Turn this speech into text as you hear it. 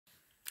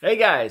Hey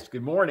guys,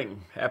 good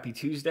morning. Happy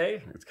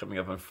Tuesday. It's coming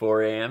up on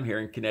 4 a.m. here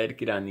in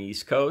Connecticut on the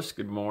East Coast.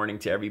 Good morning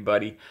to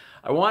everybody.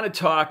 I want to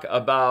talk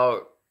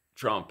about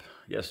Trump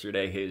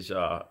yesterday, his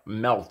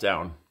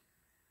meltdown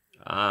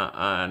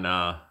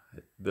on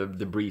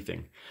the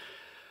briefing.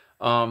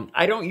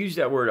 I don't use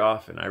that word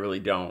often. I really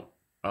don't,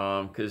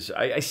 because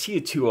I see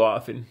it too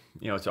often.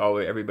 You know, it's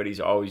always everybody's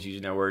always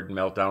using that word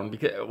meltdown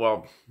because,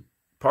 well,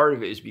 part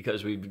of it is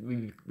because we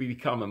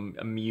become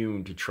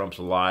immune to Trump's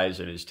lies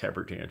and his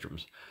temper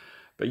tantrums.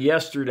 But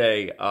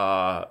yesterday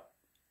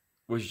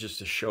was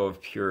just a show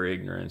of pure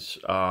ignorance.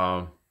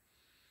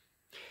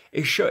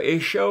 It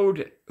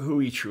showed who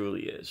he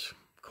truly is,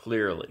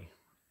 clearly.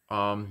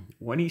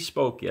 When he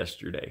spoke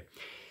yesterday,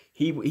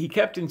 he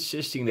kept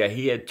insisting that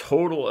he had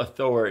total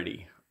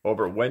authority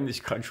over when this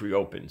country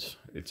opens.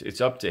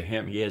 It's up to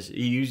him. He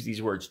used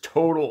these words,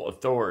 total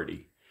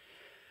authority.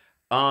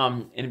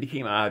 And it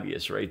became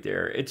obvious right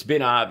there. It's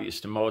been obvious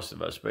to most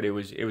of us, but it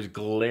was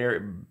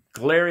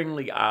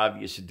glaringly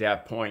obvious at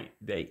that point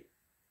that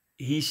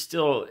he's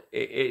still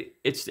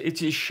it's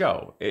his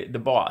show. The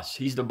boss.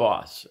 He's the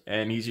boss,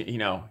 and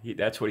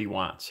that's what he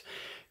wants.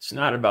 It's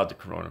not about the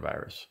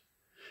coronavirus.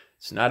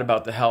 It's not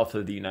about the health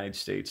of the United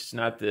States. It's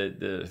not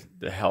the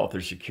health or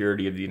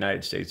security of the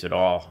United States at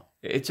all.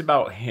 It's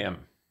about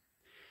him.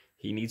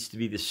 He needs to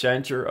be the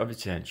center of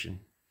attention.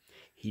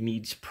 He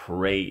needs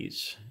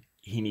praise.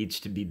 He needs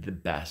to be the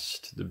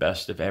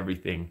best of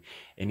everything,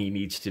 and he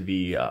needs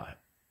the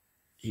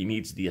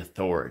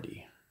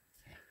authority.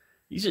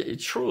 He's a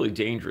truly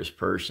dangerous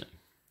person.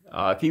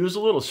 If he was a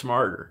little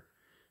smarter,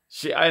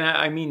 see,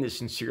 I mean this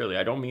sincerely.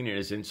 I don't mean it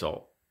as an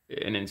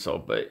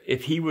insult, but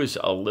if he was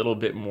a little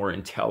bit more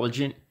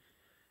intelligent,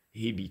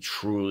 he'd be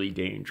truly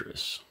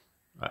dangerous.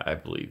 I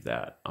believe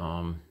that.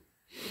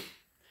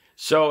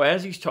 So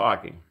as he's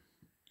talking,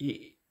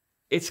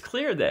 it's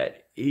clear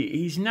that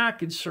he's not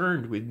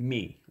concerned with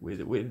me,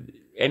 with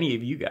any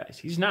of you guys.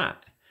 He's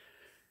not.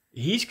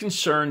 He's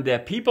concerned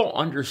that people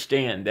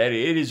understand that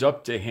it is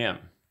up to him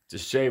to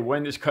say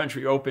when this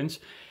country opens,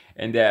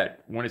 and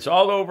that when it's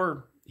all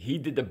over, he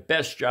did the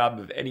best job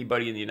of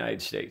anybody in the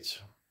United States.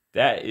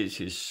 That is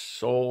his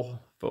sole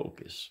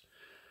focus.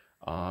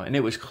 And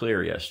it was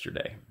clear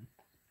yesterday.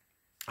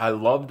 I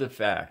love the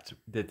fact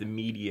that the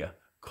media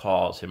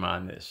calls him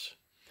on this.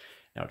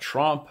 Now,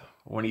 Trump,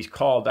 when he's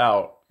called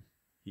out,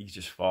 he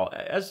just falls,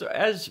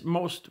 as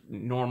most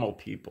normal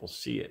people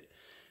see it.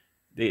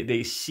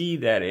 They see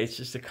that it's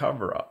just a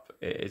cover-up.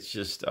 It's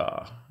just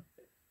a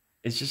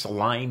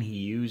line he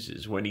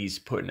uses when he's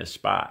put in a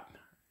spot.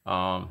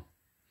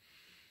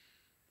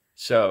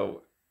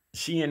 So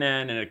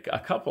CNN and a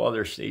couple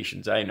other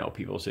stations, I know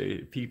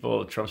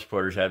Trump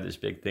supporters have this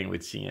big thing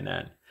with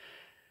CNN.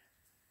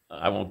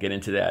 I won't get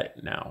into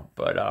that now,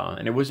 but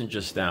and it wasn't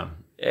just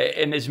them.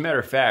 And as a matter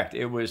of fact,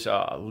 it was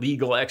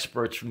legal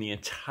experts from the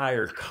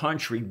entire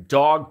country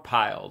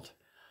dogpiled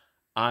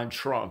on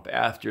Trump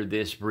after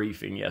this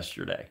briefing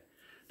yesterday.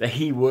 That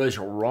he was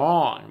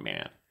wrong,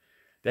 man.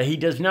 That he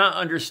does not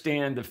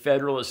understand the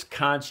federalist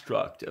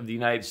construct of the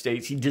United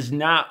States. He does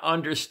not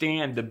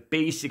understand the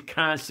basic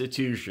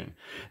Constitution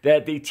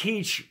that they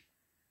teach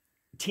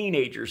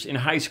teenagers in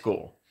high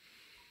school.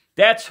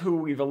 That's who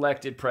we've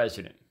elected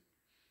president.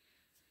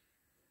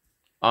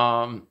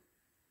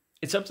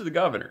 It's up to the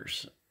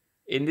governors.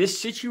 In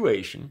this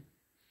situation,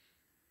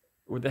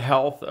 with the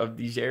health of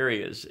these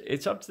areas,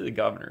 it's up to the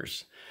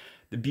governors.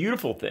 The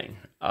beautiful thing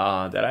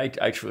that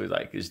I truly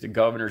like is the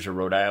governors of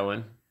Rhode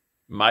Island,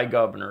 my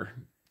governor,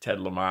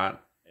 Ted Lamont,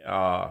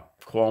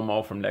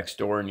 Cuomo from next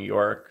door in New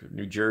York,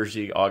 New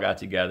Jersey, all got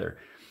together,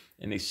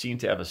 and they seem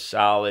to have a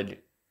solid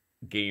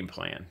game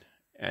plan.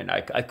 And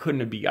I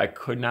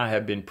could not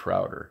have been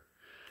prouder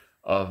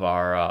of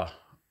our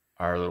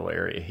little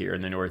area here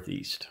in the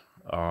Northeast.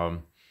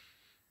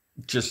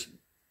 Just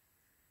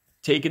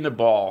taking the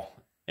ball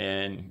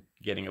and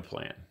getting a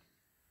plan.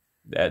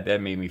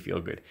 That made me feel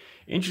good.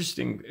 An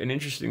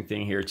interesting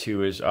thing here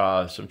too is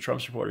some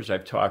Trump supporters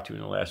I've talked to in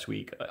the last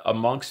week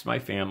amongst my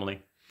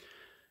family.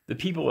 The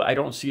people, I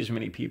don't see as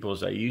many people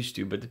as I used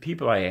to, but the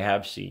people I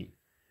have seen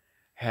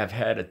have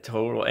had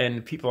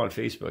and people on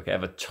Facebook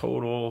have a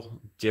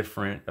total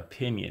different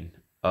opinion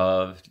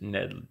of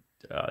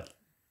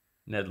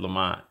Ted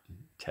Lamont,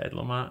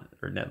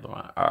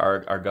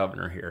 our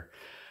governor here.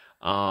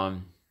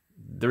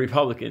 The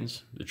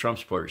Republicans, the Trump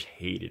supporters,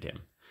 hated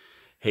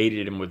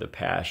him with a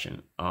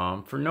passion,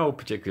 for no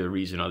particular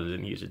reason other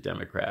than he's a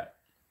Democrat.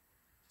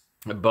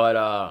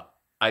 But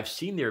I've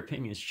seen their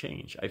opinions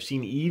change. I've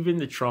seen even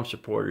the Trump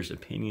supporters'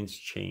 opinions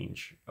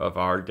change of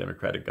our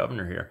Democratic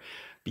governor here,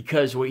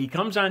 because when he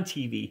comes on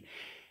TV,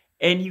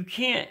 and you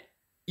can't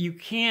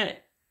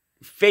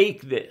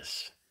fake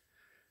this.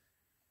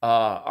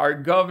 Our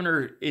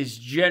governor is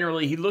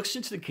he looks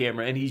into the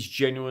camera and he's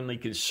genuinely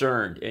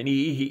concerned, and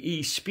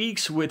he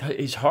speaks with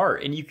his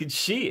heart, and you could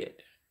see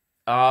it.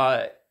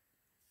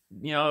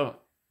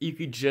 You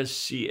could just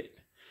see it,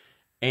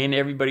 and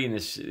everybody in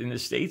the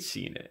state's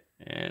seeing it,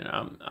 and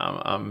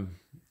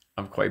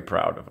I'm quite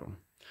proud of him.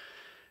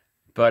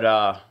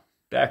 But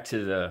back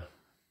to the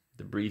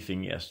the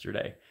briefing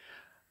yesterday.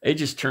 It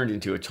just turned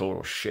into a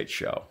total shit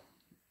show.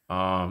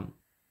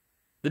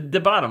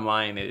 The bottom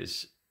line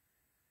is,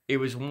 it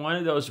was one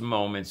of those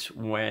moments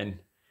when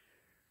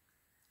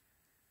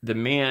the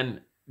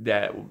man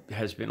that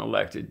has been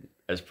elected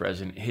as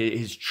president,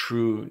 his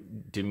true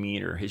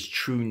demeanor, his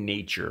true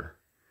nature,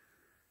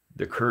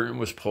 the curtain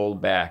was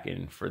pulled back,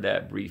 and for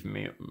that brief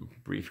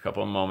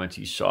couple of moments,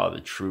 you saw the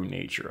true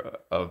nature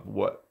of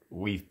what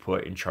we've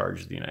put in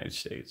charge of the United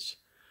States.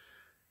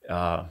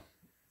 An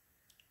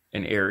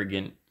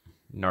arrogant,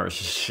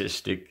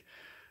 narcissistic,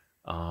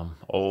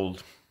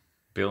 old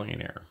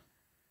billionaire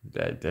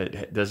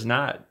that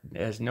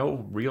has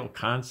no real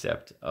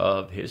concept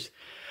of his.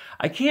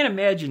 I can't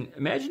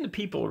imagine the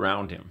people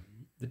around him,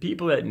 the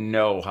people that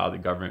know how the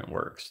government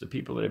works, the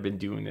people that have been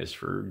doing this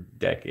for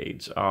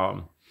decades,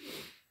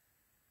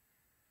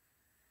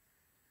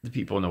 the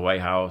people in the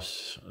White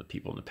House, the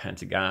people in the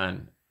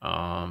Pentagon,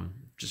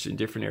 just in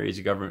different areas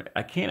of government.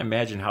 I can't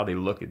imagine how they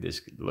look at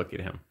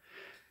him.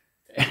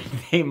 And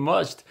they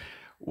must,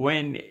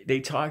 when they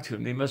talk to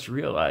him, they must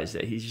realize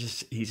that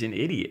he's an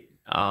idiot.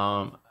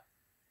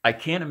 I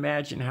can't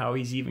imagine how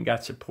he's even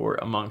got support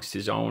amongst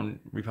his own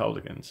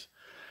Republicans.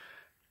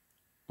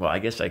 Well, I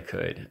guess I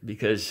could,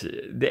 because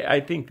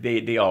I think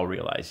they all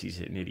realize he's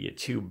an idiot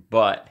too,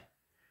 but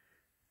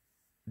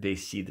they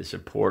see the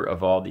support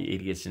of all the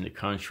idiots in the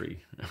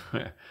country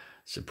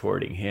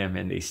supporting him,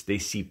 and they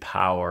see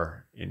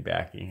power in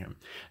backing him.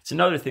 It's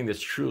another thing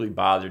that's truly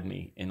bothered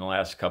me in the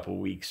last couple of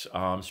weeks,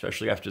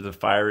 especially after the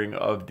firing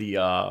of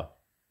the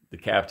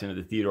captain of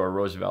the Theodore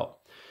Roosevelt,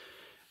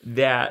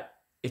 that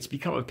it's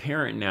become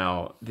apparent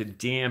now the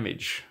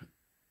damage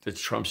that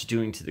Trump's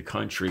doing to the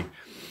country.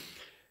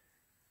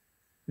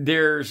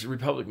 There's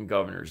Republican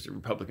governors, the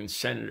Republican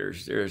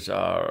senators, there's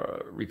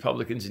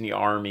Republicans in the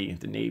Army,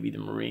 the Navy, the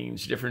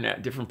Marines,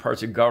 different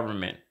parts of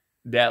government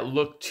that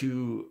look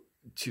to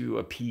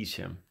appease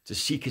him, to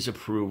seek his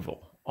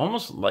approval,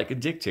 almost like a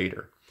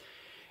dictator.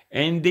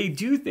 And they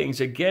do things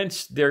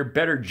against their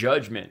better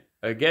judgment,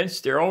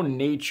 against their own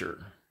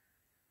nature,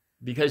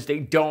 because they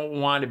don't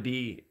want to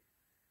be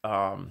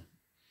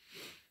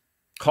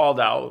called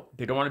out.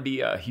 They don't want to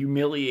be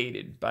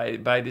humiliated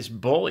by this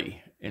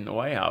bully in the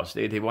White House.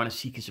 They want to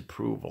seek his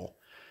approval.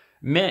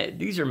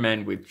 These are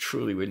men with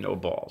no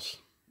balls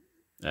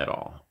at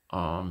all.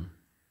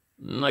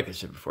 Like I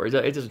said before, it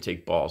doesn't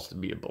take balls to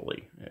be a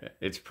bully.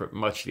 It's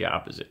much the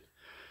opposite.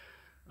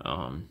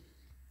 I'll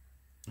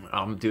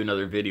do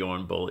another video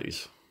on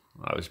bullies.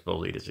 I was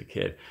bullied as a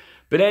kid.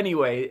 But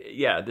anyway,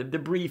 yeah, the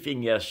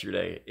briefing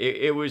yesterday,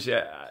 it was,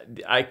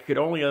 I could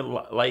only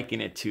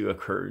liken it to a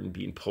curtain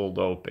being pulled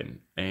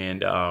open.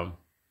 And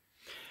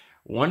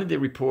one of the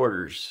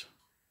reporters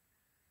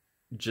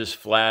just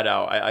flat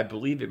out, I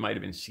believe it might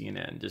have been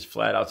CNN, just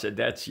flat out said,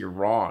 you're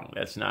wrong.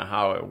 That's not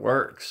how it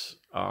works.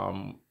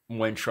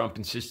 When Trump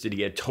insisted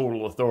he had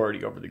total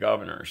authority over the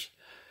governors,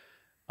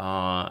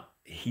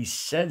 he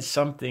said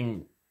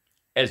something,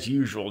 as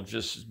usual,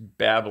 just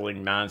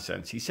babbling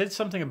nonsense. He said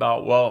something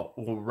about, well,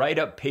 we'll write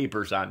up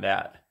papers on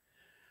that,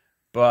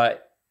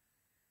 but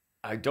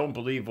I don't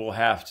believe we'll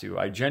have to.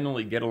 I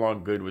generally get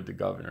along good with the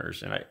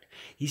governors. And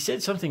he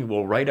said something,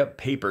 we'll write up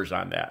papers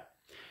on that,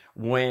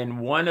 when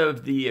one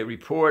of the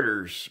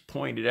reporters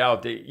pointed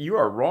out that you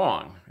are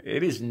wrong.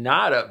 It is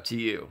not up to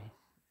you.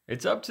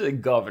 It's up to the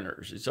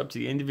governors. It's up to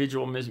the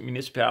individual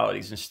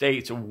municipalities and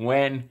states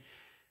when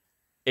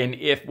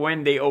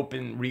they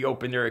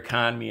reopen their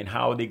economy and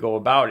how they go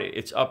about it.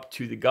 It's up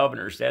to the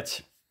governors.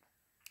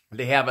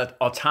 They have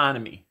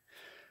autonomy.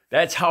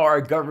 That's how our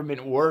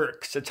government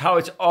works. That's how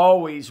it's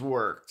always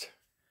worked.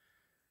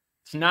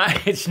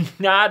 It's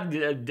not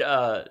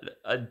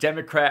a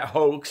Democrat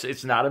hoax.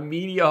 It's not a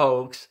media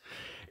hoax.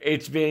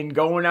 It's been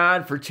going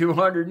on for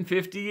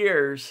 250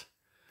 years.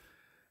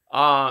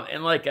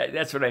 And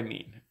that's what I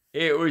mean.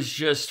 It was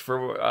just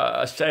for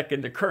a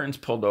second, the curtains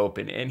pulled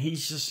open, and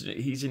he's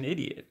an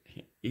idiot.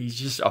 He's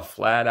just a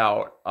flat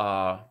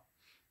out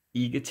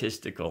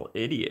egotistical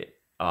idiot,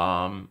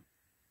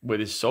 with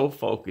his sole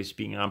focus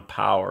being on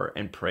power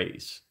and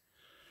praise.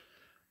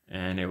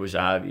 And it was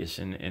obvious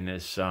in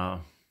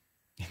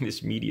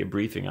this media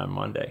briefing on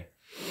Monday.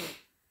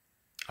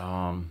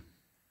 I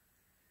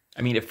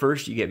mean, at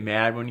first you get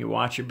mad when you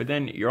watch it, but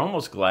then you're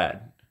almost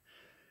glad,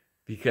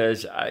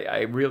 because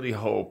I really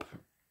hope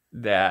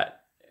that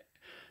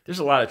there's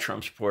a lot of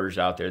Trump supporters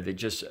out there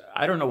that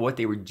I don't know what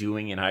they were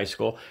doing in high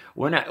school.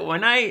 When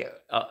I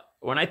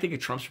think of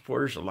Trump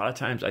supporters, a lot of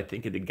times I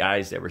think of the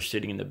guys that were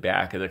sitting in the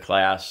back of the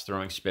class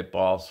throwing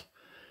spitballs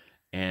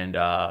and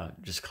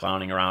just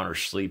clowning around or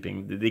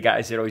sleeping. The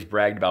guys that always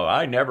bragged about,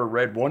 I never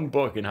read one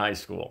book in high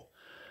school.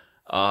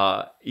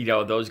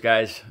 Those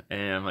guys,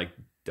 and I'm like,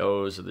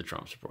 those are the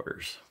Trump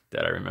supporters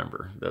that I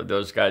remember.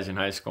 Those guys in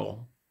high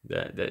school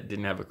that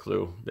didn't have a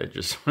clue, that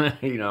just, those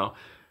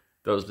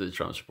are the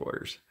Trump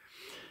supporters.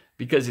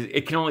 Because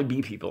it can only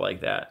be people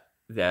like that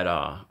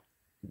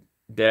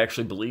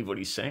actually believe what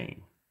he's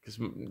saying. Because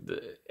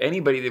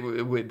anybody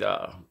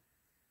that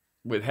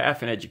with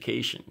half an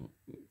education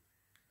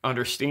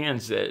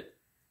understands that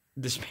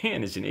this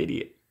man is an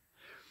idiot.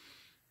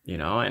 You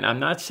know, and I'm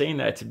not saying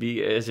that to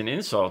be as an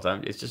insult.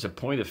 It's just a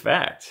point of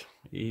fact.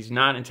 He's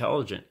not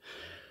intelligent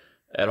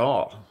at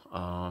all.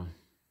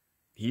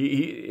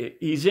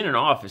 He's in an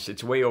office.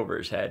 It's way over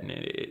his head,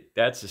 and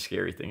that's the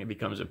scary thing. It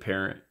becomes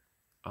apparent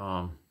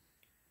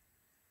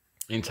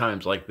in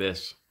times like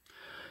this.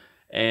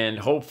 And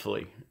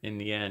hopefully, in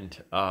the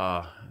end,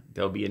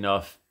 there'll be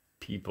enough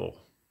people,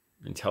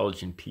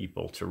 intelligent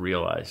people, to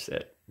realize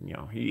that, you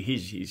know,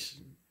 he's you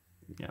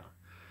know,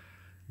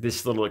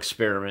 this little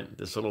experiment,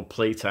 this little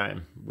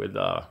playtime with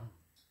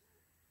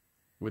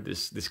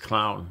this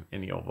clown in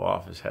the Oval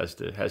Office has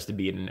to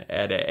be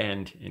at an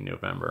end in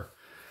November.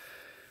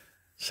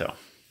 So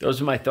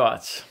those are my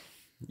thoughts.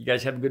 You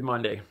guys have a good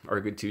Monday or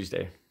a good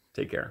Tuesday.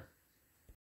 Take care.